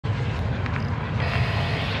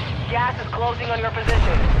Gas is closing on your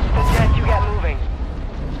position. Suggest you get moving.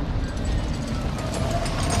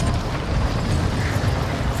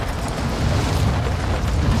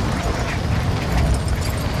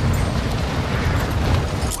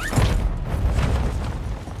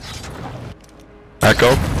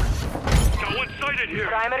 Echo. Got one sighted here.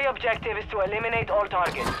 Primary objective is to eliminate all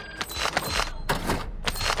targets.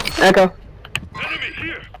 Echo. Enemy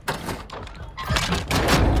here.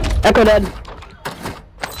 Echo dead.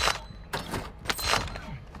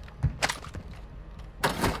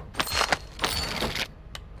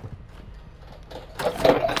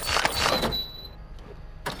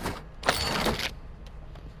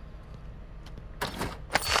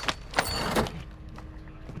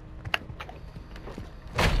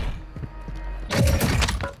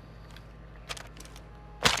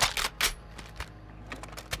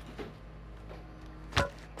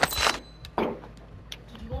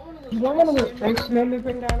 You want one of those French men to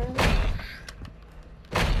bring down here?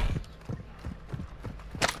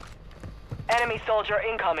 Enemy soldier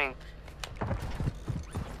incoming.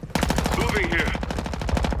 Moving here.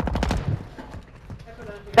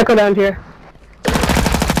 Echo down here.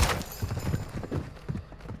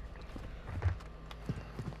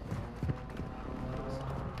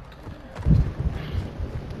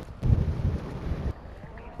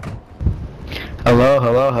 Hello,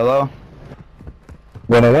 hello, hello.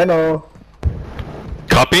 Bueno.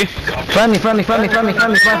 Copy. Friendly. We're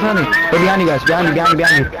behind you guys. Behind you.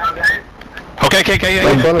 Okay. Okay,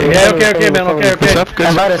 man. Okay. Good stuff.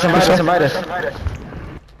 Invite us.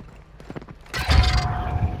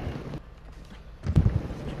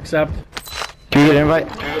 Accept. Can you get an invite?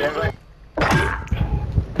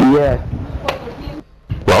 Yeah.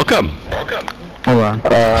 Welcome. Hold on.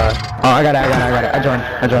 I got it.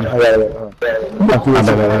 I joined.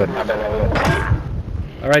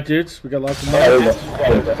 Alright, dudes. We got lots of money.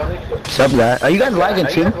 What's up, guys? Are you guys lagging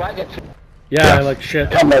too? Yeah, I like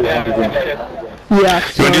shit. Yeah. You want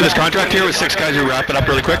to do this contract here with 6 guys? You wrap it up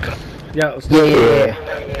really quick. Yeah, let's do it. Yeah.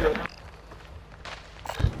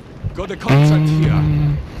 Got a contract here.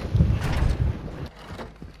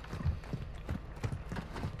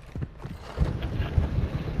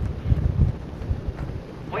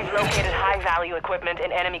 We've located high-value equipment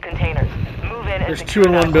in enemy containers. Move in and There's secure 2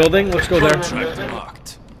 in that. one building. Let's go there. Contract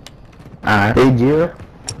marked. Alright. Hey, Jill.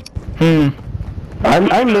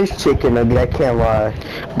 I miss chicken nugget, I can't lie.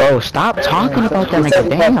 Bro, stop talking about that nigga.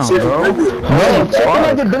 Damn, bro. Chicken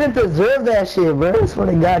nugget didn't deserve that shit, bro. That's what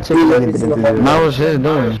I got. Chicken nugget didn't deserve that. That was his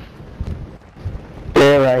doing.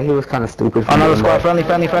 Yeah, right, he was kind of stupid. for Another doing squad. that.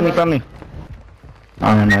 Friendly.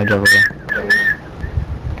 Oh, no, joke over.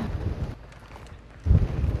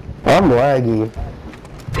 I'm laggy.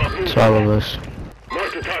 It's all of us.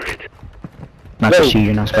 Mark the target. Not just you,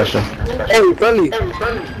 you're not special. Hey, friendly. Friendly.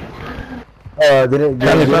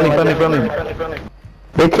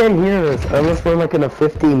 They can't hear us unless we're like in a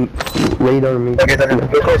 50 radar me.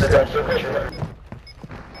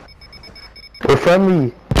 We're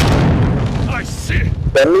friendly. I see.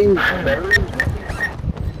 Friendly.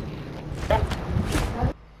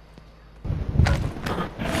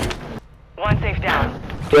 One safe down.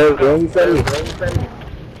 Yeah, friendly. Friendly.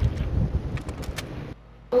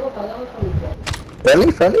 One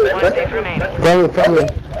safe remaining. Friendly.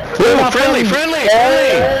 Ooh, friendly. Friendly. Oh,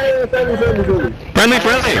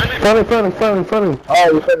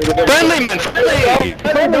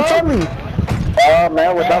 you're friendly. Oh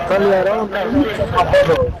man, without friendly at all.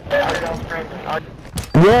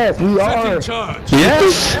 Yes, we Set are. in charge.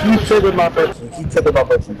 Yes. He triggered my person. Just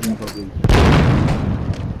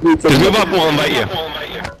move up and we'll invite you.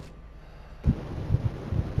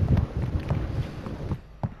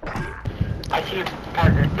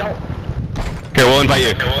 Here, we'll invite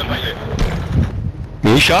you.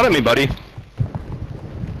 You shot at me, buddy.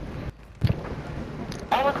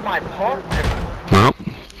 Well,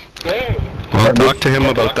 I'll talk to him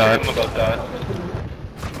about that.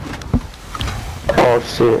 Oh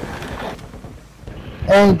shit.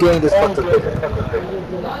 I ain't doing this fucking thing.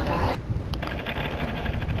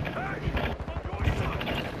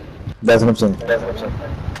 That's what I'm saying.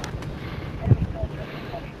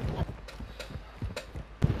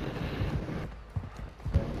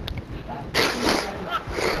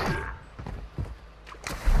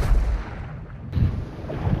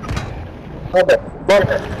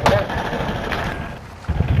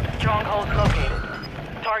 Strongholds located.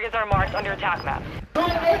 Targets are marked on your attack map.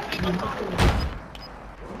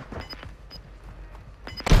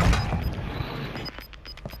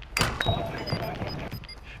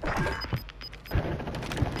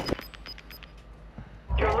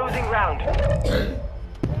 You're losing ground.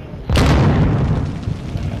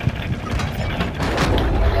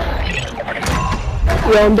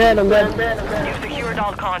 Yeah, I'm dead. You've secured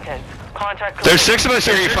all contents. Contract. There's 6 of us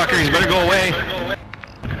here, you fuckers. You better go away.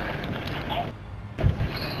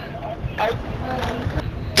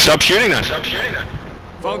 Stop shooting us.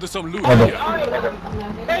 Found some loot here.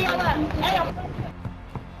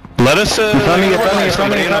 Let us, in front of you, in front of you, in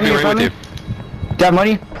front of you, in front of you, in front of you. Do you have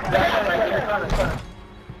money?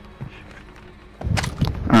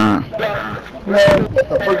 What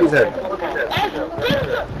the fuck is that?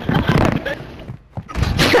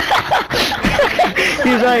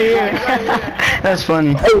 He's right here. That's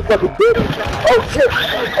funny. Oh, fucking bitch. Oh, shit.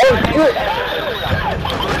 Oh, shit.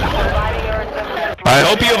 I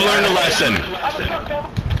hope you have learned a lesson.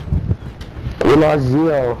 We lost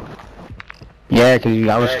Zio. Yeah, cause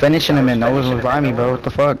I was finishing him and no one was by me, bro. What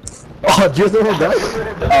the fuck? Oh, just the whole guy?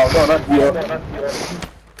 Oh, no, not Zio.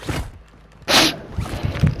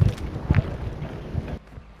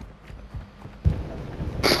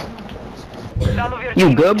 Some of your You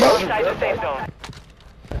team good, bro? is inside the safe zone.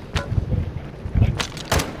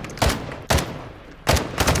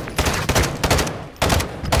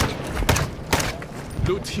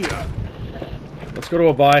 Loot here. Let's go to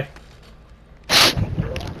a buy.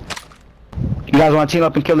 You guys want to team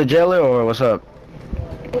up and kill the jailer, or what's up?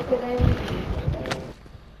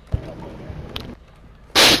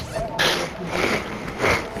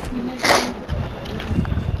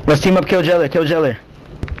 Let's team up, kill jailer, kill jailer.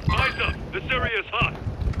 Eyes up. This area is hot.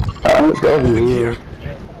 Let's go over here.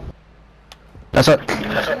 That's what.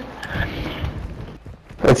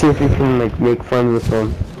 Let's see if we can, like, make friends with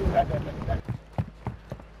them.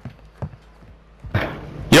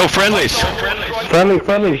 Yo, friendlies.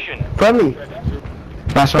 Friendly.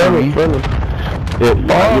 That's what I mean. Friendly.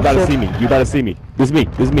 Yeah, you gotta see me. You gotta see me. This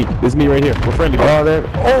is me right here. We're friendly. Bro. Oh, there.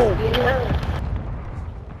 Oh!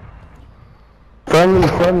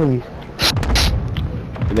 Friendly.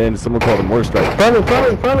 And then someone called a mortar strike. Friendly. It's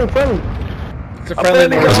a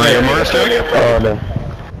friendly. Was that your mortar strike? Oh, no.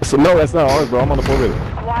 So, no, that's not ours, bro. I'm on the 4-wheeler.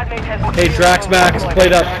 Squad mate has been Hey, Drax Max,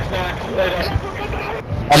 played up.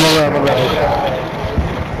 I'm over.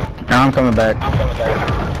 Now I'm coming back.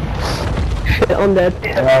 I'm dead.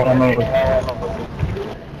 Oh, I'm over.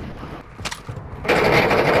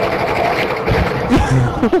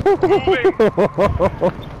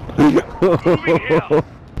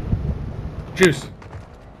 Juice.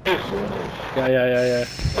 Yeah.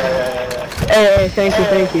 Hey, thank you.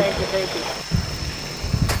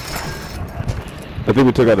 I think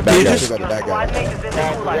we took out the bad guy. squad mate is in the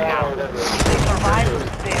gulag now. If they survive,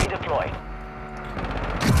 they redeploy.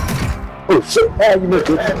 Oh, shit. Oh, you missed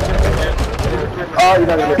it. Oh, you're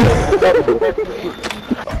not gonna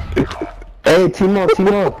Hey, team up.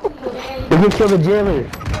 We can kill the jailer.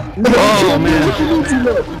 Oh, man.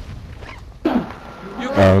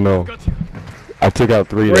 I don't know. I took out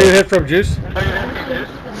 3. Where you hit from, Juice?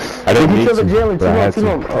 I didn't We need can kill the to, jailer. but I had Team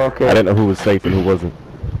up. to. Okay. I didn't know who was safe and who wasn't.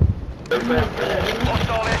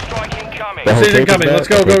 Hostile airstrike incoming. That whole Precision tape is coming. bad? Let's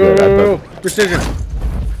go. Okay, good. I thought- Precision.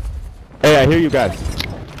 Hey, I hear you guys.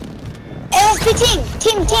 Team.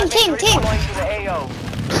 Deploying to the AO.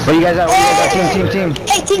 Where you guys at? Team.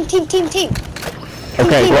 Hey, team.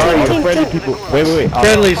 Okay, Team, where are team, you? Friendly team. people. Wait.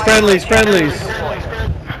 Friendlies.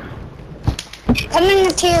 Come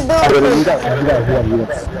into your building. You got.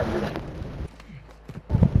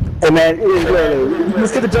 Hey, man,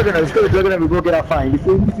 let's get the juggernaut. We will get out fine. You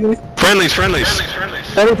feel me? Friendlies. Friendly.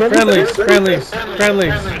 Hey, I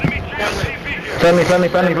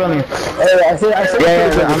said. Yeah,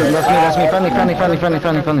 that's me. Friendly.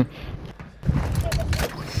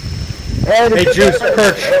 Hey, Juice,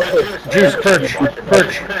 perch.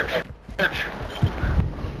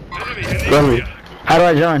 Friendly. How do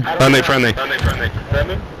I join? Friendly.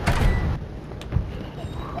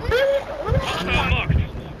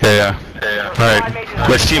 Yeah. Alright.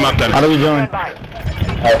 Let's team up then. How do we join? Oh,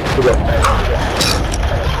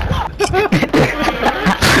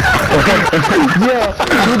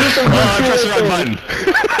 I pressed the wrong button.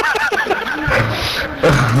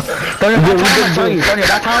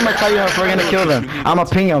 That's how I'm gonna tell you if we're gonna kill them. I'm gonna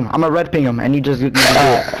ping them. I'm gonna red ping them, and you just. We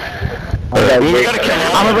gotta kill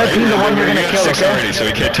all I'm of a red them, team, the right? one you're We gonna got kill, 6 okay? already, so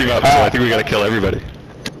we can't team up. So I think we gotta kill everybody.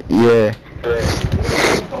 Yeah.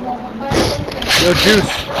 Yo,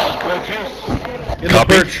 Juice. In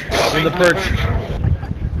Copy. the perch.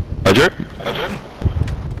 Roger.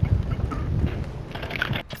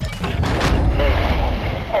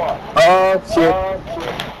 Oh, shit.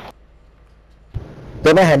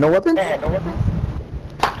 Don't I have no weapon?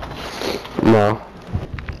 No.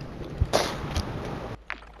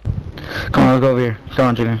 Come on, let's go over here. Come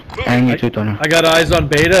on, chicken. I need you, Tony. I got eyes on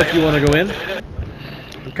Beta if you want to go in.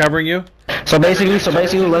 I'm covering you. So basically,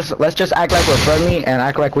 let's just act like we're friendly and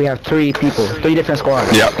act like we have 3 people, 3 different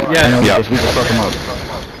squads. Yeah. Yeah. And then Yeah. we just fuck them up.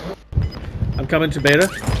 I'm coming to beta.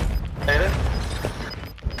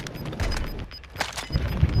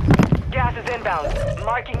 Gas is inbound.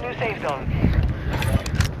 Marking new safe zone.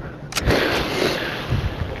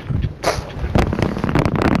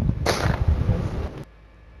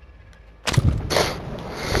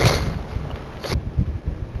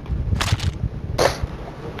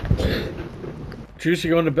 Juice,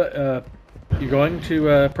 you going to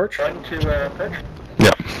perch?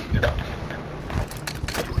 Yeah.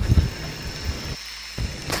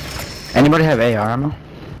 Anybody have AR ammo?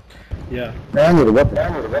 Yeah. I need a weapon.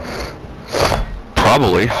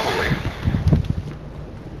 Probably.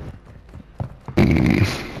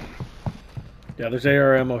 Yeah, there's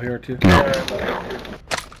AR ammo here too. No.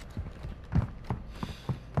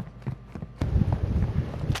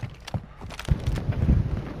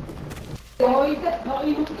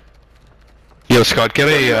 Yo, Scott, get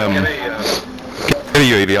a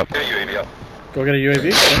UAV up. Go get a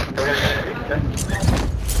UAV.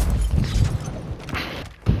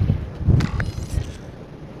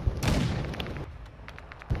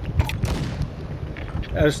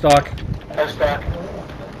 Out of stock.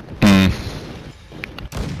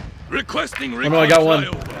 Requesting Oh no, I got one.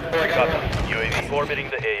 UAV orbiting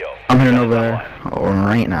the AO. I'm heading over there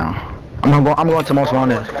right now. I'm going to most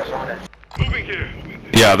wanted. Moving here.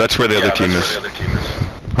 Yeah, that's where the other team is.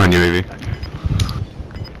 On UAV.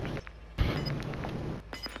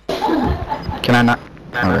 Can I not?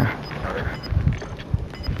 Okay.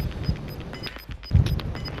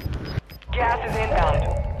 Gas is inbound.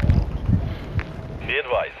 Be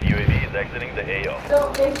advised, UAV is exiting the AO.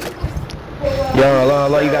 Yo,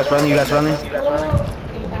 hello, you guys friendly?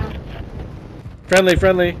 Friendly.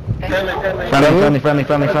 Friendly.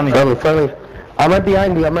 I'm right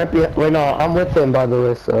behind you. Wait, no, I'm with him, by the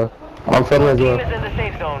way, so I'm friendly as Team well. is in the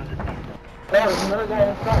safe zone.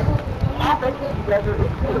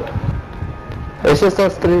 It's just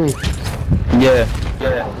us 3. Yeah.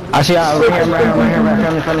 I see right here,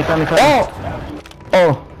 friendly.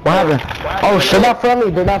 Oh, what happened? Oh shit. They're not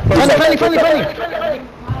friendly. Friendly.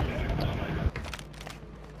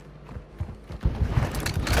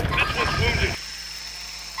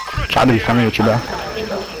 Try to be friendly with you, bro.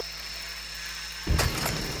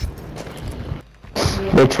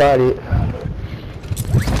 They tried it.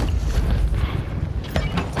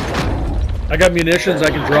 I got munitions I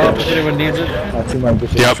can drop if anyone needs it.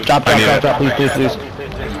 Yep. Drop, I need it. please.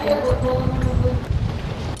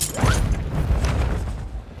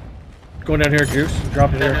 Going down here, Juice.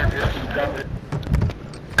 Drop it here.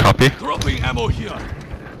 Copy. Dropping ammo here.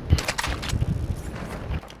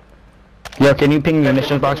 Yo, can you ping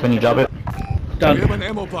munitions box when you drop it? We have Done. an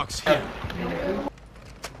ammo box here.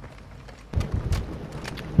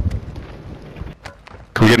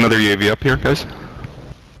 Can we get another UAV up here, guys?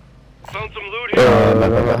 Found some loot here.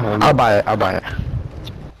 I'll buy it.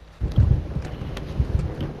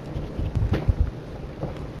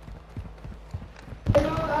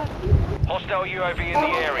 Hostile UAV in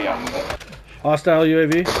the area. Hostile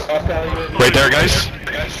UAV. Right there, guys.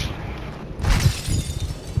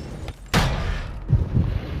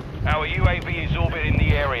 Our UAV is orbiting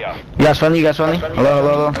the area. You guys friendly?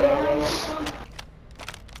 Hello.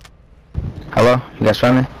 Hello, you guys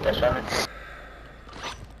friendly?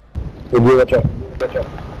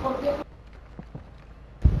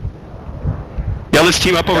 Yeah, let's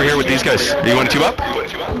team up over here with these guys. You want to team up?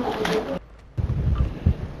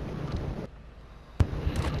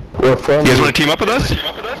 We're You friendly. guys want to team up with us?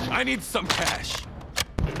 I need some cash.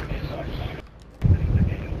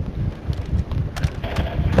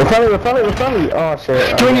 We're friendly. Oh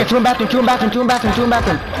shit. Two in here, two in bathroom.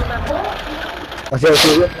 I see.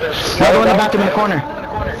 Another one in the bathroom in the corner.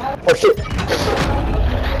 Oh shit.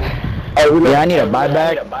 Yeah, I need a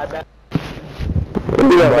buyback.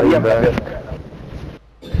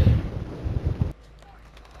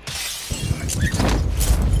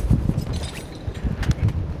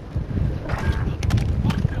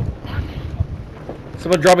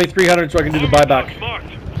 Someone drop me 300 so I can do the buyback.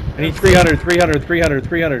 Marked. I need 300.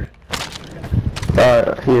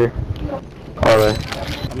 Here. Alright.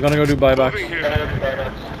 I'm gonna go do buyback. Moving here.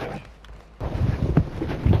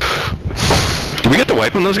 Did we get the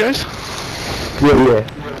wipe on those guys? Yeah.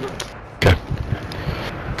 Okay.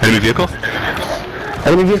 Enemy vehicle?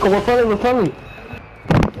 We're friendly.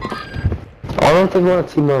 I don't think we want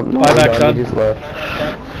to team up. No, Buyback, we son. just left.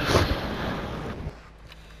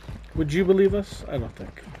 Would you believe us? I don't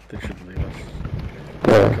think they should believe us.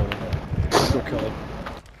 Yeah. Let's go kill him.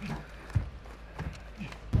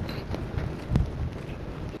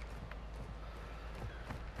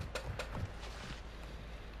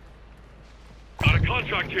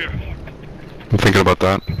 contract here. I'm thinking about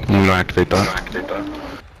that. I'm gonna activate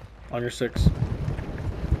that. On your 6.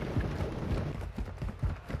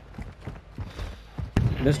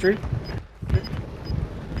 Mystery?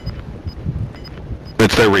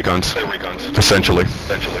 It's their recons. Essentially.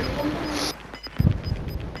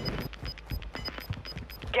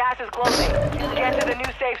 Gas is closing. Get to the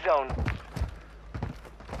new safe zone.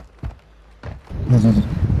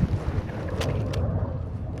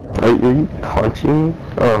 Are you punching?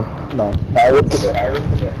 Oh. No.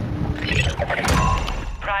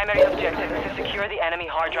 Primary objective is to secure the enemy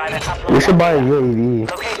hard drive and upload. We should buy a UAV.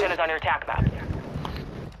 Location is on your attack map.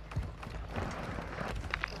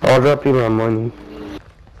 I'll drop you my money.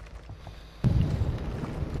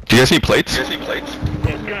 Do you guys need plates?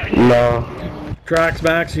 No. Drax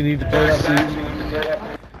Max, you need to plate up.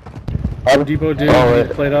 Home Depot dude, you need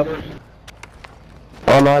to plate up.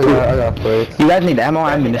 Oh no, I got plates. You guys need ammo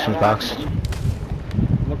and munitions box.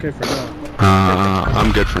 I'm okay for now.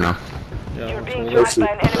 I'm good for now. Yeah, You're being let's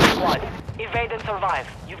tracked by an enemy squad. Evade and survive.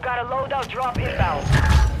 You've got a loadout drop inbound.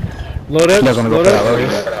 load it. They're gonna go Load for it.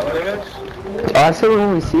 that. I said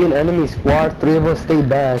when we see an enemy squad, 3 of us stay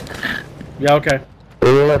back. Yeah, okay.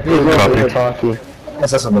 We'll let people know Copy. they're talking. The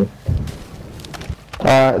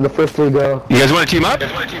first 3 go. You guys want to team up?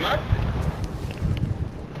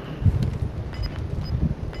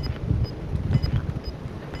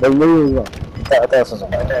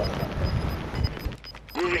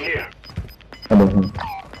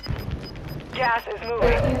 Gas is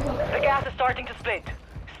moving. The gas is starting to split.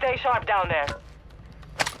 Stay sharp down there.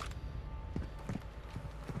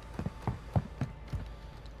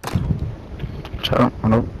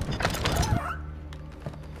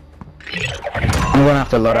 I'm gonna have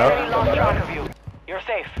to load out. Enemy lost track of you. You're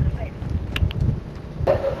safe.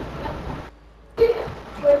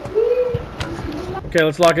 Okay,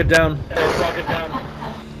 let's lock it down.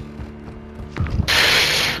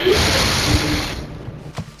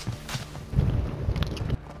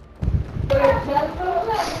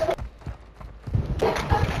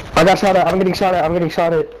 I got shot at. I'm getting shot at.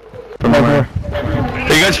 From Are over.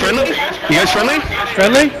 you guys friendly? You guys friendly?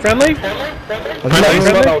 Friendly? Friendly?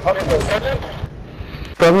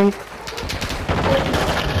 Friendly?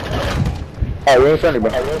 Oh, we're friendly, bro.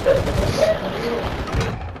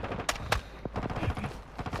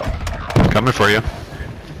 Coming for you.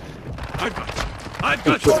 I've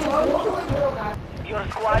got you. Your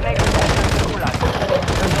squad makes it to the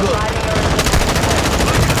gulag.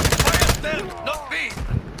 Them, not me.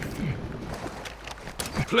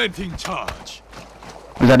 Planting charge.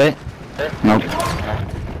 Is that it? Nope.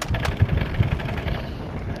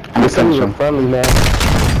 This is a friendly, man.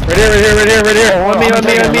 Right here. On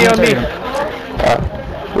me.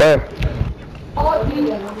 Where?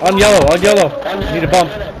 On yellow. Need a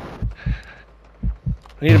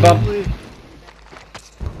bump.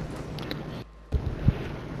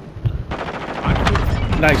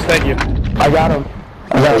 Nice, thank you. I got him.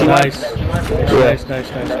 Nice.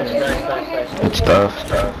 Good stuff.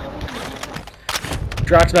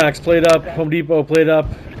 Draxmax, plate up. Home Depot, plate up.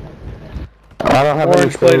 I don't have Orange,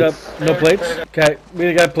 any plate up. plates. No plates? Okay,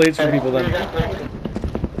 we got plates for people then.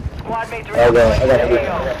 Squad mates I got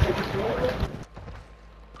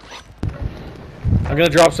I'm gonna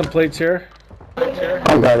drop some plates here.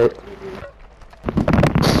 I got it.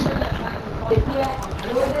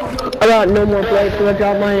 I got no more plates, so I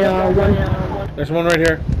got my one. There's one right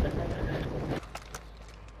here.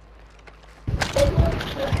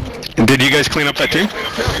 And did you guys clean up that team?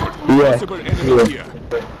 Yeah. Possible enemy here.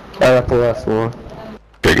 I got the last one.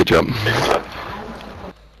 Okay, good job.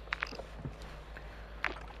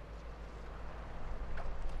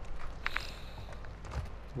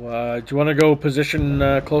 Do you want to go position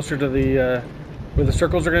closer to the where the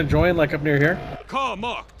circles are gonna join, like up near here? Car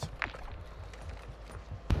marked.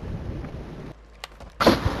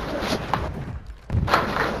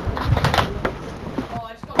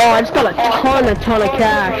 Oh, I just got a ton of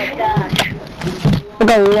cash. I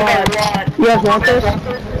got a lot. You guys want this?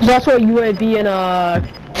 There's also a UAV and a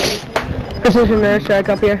precision airstrike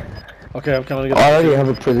up here. Okay, I'm coming to I get already have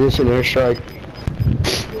a precision airstrike.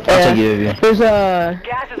 I'll take UAV. There's a...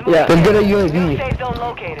 Gas is moving. Yeah, let's get a New UAV. safe zone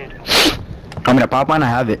located. I'm gonna pop one, I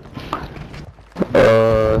have it.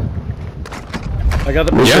 I got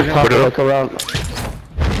the We should precision. pop put it it like around.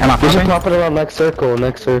 Am I We should popping? pop it around next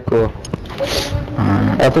circle.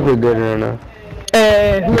 I think we're good right now.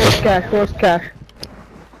 who wants cash?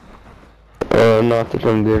 No, I think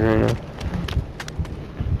I'm good right now.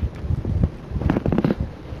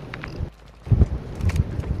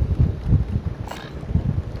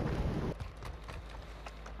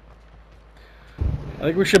 I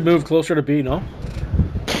think we should move closer to B, no?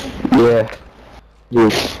 Yeah.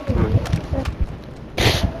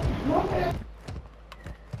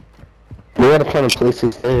 We gotta find a place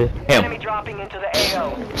to stay. Enemy dropping into the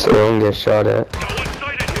AO. So we don't get shot at.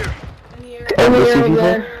 Over here, over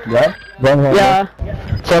there. Yeah?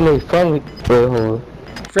 Yeah. Friendly. Wait, hold on.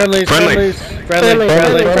 Friendly.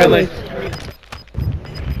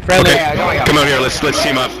 Okay, come out here. Let's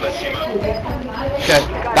team up. Okay.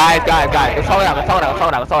 Guys. Let's hold up. Let's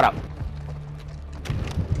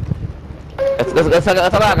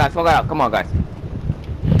hold up. Come on, guys.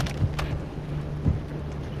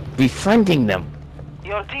 Befriending them.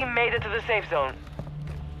 Your team made it to the safe zone.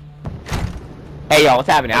 Hey, yo, what's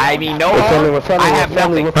happening? I mean, no. We're friendly. I have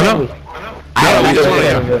nothing. I know. I have we just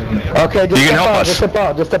nothing. Okay, You can help us. Just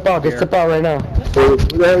step out right now.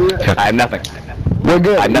 I have nothing. We're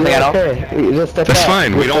good. I have nothing at all. Okay. Just step That's out.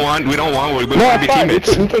 fine. We want to be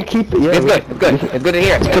teammates. We can keep it. Yeah, It's good to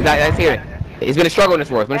hear. Let's hear it. He's been a struggle in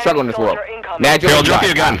this world. Mad, Here, I'll drop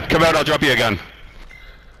you a gun. Come out, I'll drop you a gun.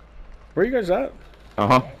 Where you guys at?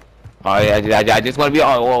 Oh yeah, I just want to be.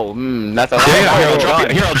 That's a. Here,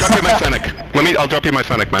 I'll drop you my Fennec. I'll drop you my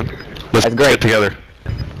Fennec, man. Let's That's great. get together.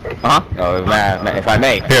 Oh man, if I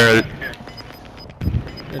may. Here,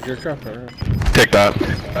 It's your truck, right? take that.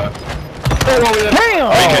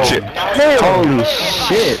 Damn! Catch it. Holy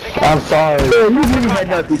shit. I'm sorry. You really had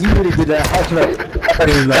nothing. You really did that.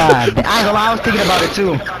 God, I was thinking about it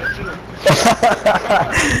too.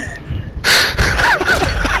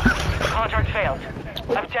 Contract failed.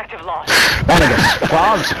 Objective lost. That nigga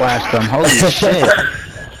frog splashed them. Holy shit.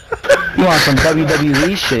 You want some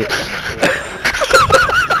WWE shit?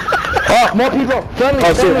 Oh, more people. Friendly.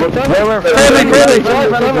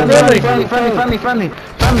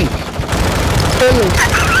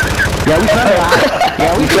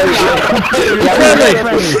 Yeah, we friendly.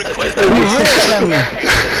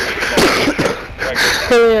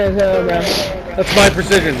 That's my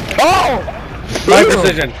precision. Oh! My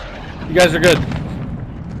precision. You guys are good.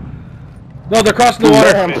 No, they're crossing the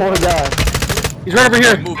water. Damn, poor guy. He's right over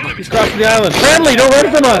here. He's crossing the island. Friendly, don't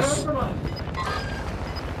run from us.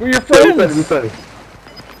 We're your friends.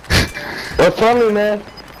 We're friendly, man.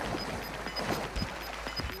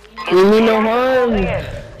 We need no harm.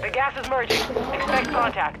 The gas is merging. Expect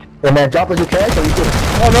contact. Hey, man, drop us your cash or you can...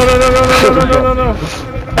 Oh no.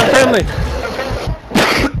 I'm friendly.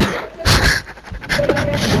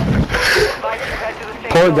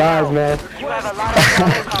 Poor guys, man. You have a lot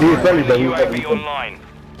of You're friendly, baby. UAV online.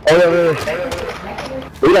 Oh,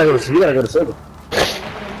 yeah. We gotta go to circle.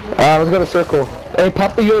 Let's go to circle. Hey,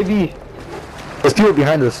 pop the UAV. There's people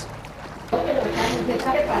behind us.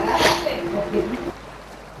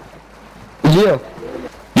 Yeah.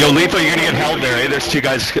 Yo, Lethal, you're gonna get held there, eh? There's two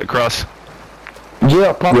guys across.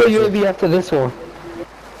 Yeah, pop the UAV after this one.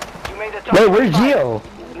 You made the Wait, where's Gio?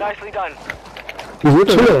 Nicely done. He's with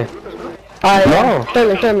you. Alright, No.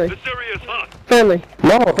 Friendly. This area is hot. Friendly.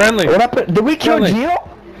 No. Friendly. What happened? Did we kill Friendly. Gio?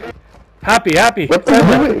 Happy.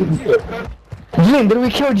 Jim, did we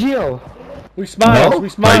kill Gio? We smiled. No. We Oh, he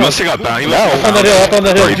smiled. must have got back. Up on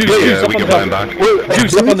the hill. Or Juice we up can on buy him the back. hill.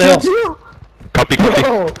 Juice up on the hill. Copy.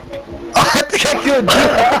 No. I think I killed Gio.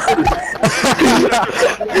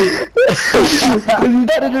 He's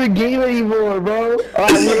not in the game anymore, bro.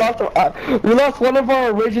 We lost one of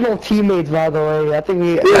our original teammates, by the way. I think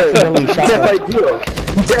we accidentally shot him.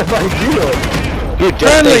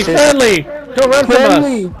 Friendly. Don't run from us.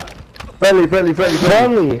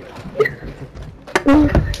 Friendly.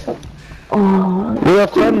 We are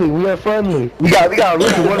friendly. We got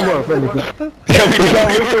room for one more friendly.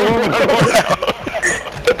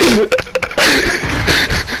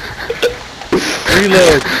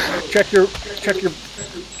 Reload. Check your.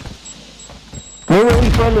 We're really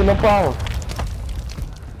friendly, no problem.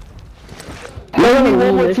 We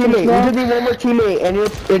just need one more teammate,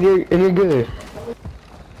 and you're good.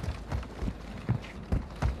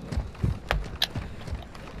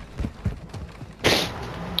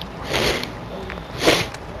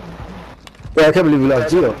 Yeah, I can't believe we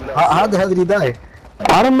lost Gio. How the hell did he die?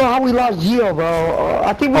 I don't know how we lost Gio, bro.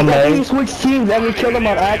 I think we switched teams and we killed him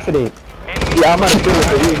on accident. Yeah, I'm not sure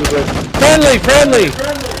what it is. Friendly.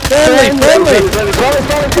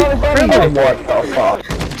 What the fuck?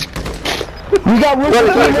 We got room for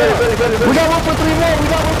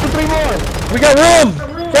three more. We got room.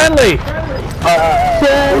 Friendly.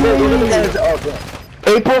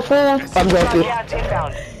 April Fool? I'm joking. Gas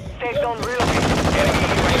inbound. Safe zone relocated.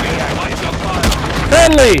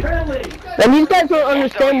 Friendly. And these guys don't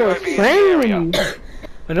understand we're friendly.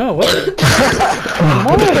 I know. What?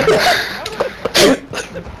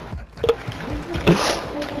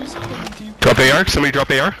 Drop AR? Somebody drop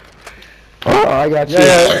AR? Oh, I got you.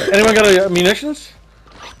 Yeah. Anyone got munitions?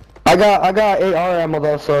 I got AR ammo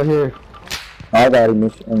though, so here. I got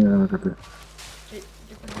ammunition.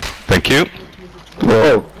 Thank you.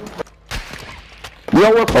 Whoa. Yo,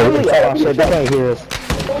 we're friendly. Oh shit, they can't hear us.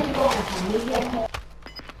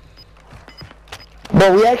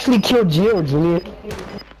 But we actually killed Gio, Junior.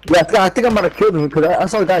 Yeah, I think I might have killed him because I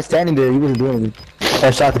saw the guy standing there. He wasn't doing anything.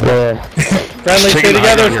 I shot the guy. Friendly, stay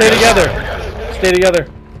together, stay together. Stay together.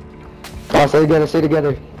 Oh, stay together, stay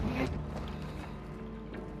together.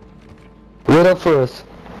 Wait up for us.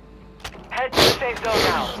 Head to the safe zone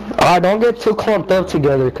now. Alright, don't get too clumped up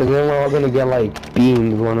together because then we're all gonna get like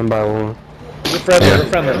beamed one by one. We're friendly, we're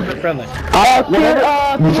friendly, we're friendly. Friendly.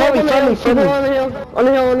 On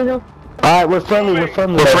the hill. Alright, we're friendly. We're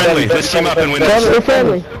friendly. Let's team up and win this. We're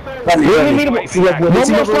friendly.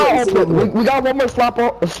 We got one more slot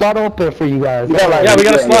open for you guys. Yeah, we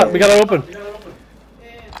got a slot. We got it open.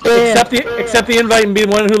 Accept the invite and be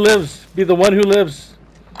the one who lives. Be the one who lives.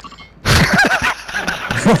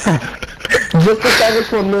 Just the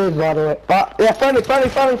savage one lives, by the way. Yeah, friendly. Keep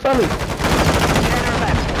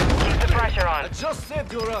the pressure on. Just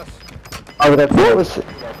saved your ass. Oh, that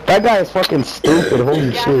guy is fucking stupid.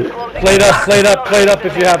 Holy shit. Plate up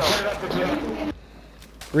if you have.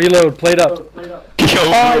 Reload, plate up. Yo,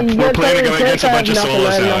 we're planning to go against a bunch of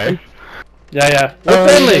solos now, eh? Yeah. We're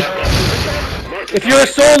friendly. If you're a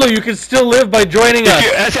solo, you can still live by joining us.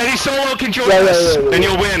 If any solo can join us, then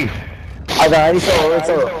you'll win. I got any solo.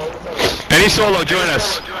 Any solo, join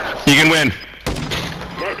us. You can win.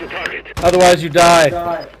 Otherwise, you die.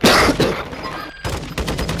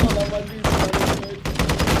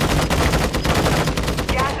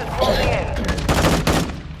 Gas is closing in.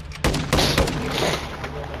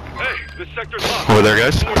 Hey, this sector's hot. Over there,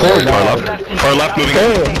 guys. Far left, moving in.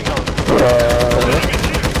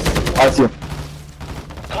 I see him.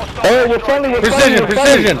 Hey, we're friendly.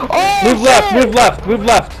 Precision. Oh, move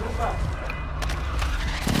left.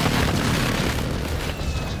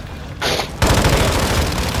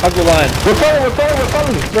 Hug the line. We're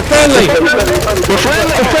friendly.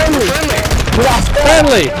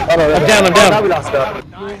 Friendly. I'm down. I'm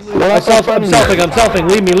selfing.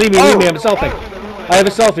 Leave me. I'm selfing. I have a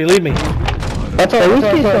selfie. Leave me. That's all.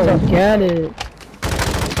 Get it.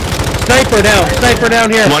 Sniper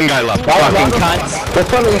down here. One guy left. Fucking cunts. We're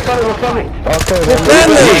friendly. Okay, We're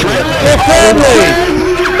friendly.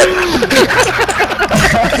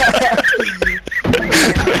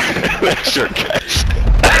 Sure, guys.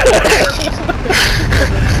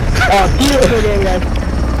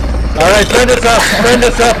 Alright, friend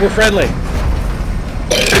us up. We're friendly.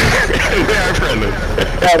 We are friendly.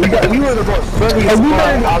 Yeah, we were the most friendly.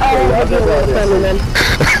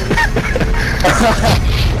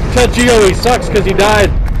 Tell Gio he sucks because he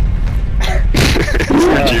died.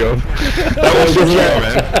 Gio. That was for Gio,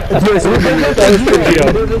 man. That was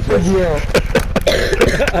for Gio.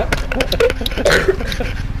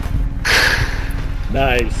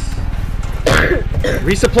 Nice.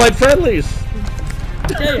 Resupplied friendlies.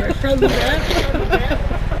 You're friendly, man.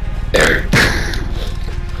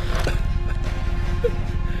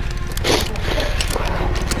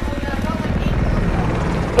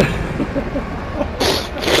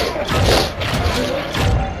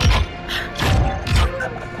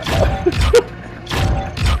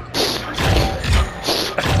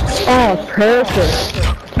 Oh, perfect.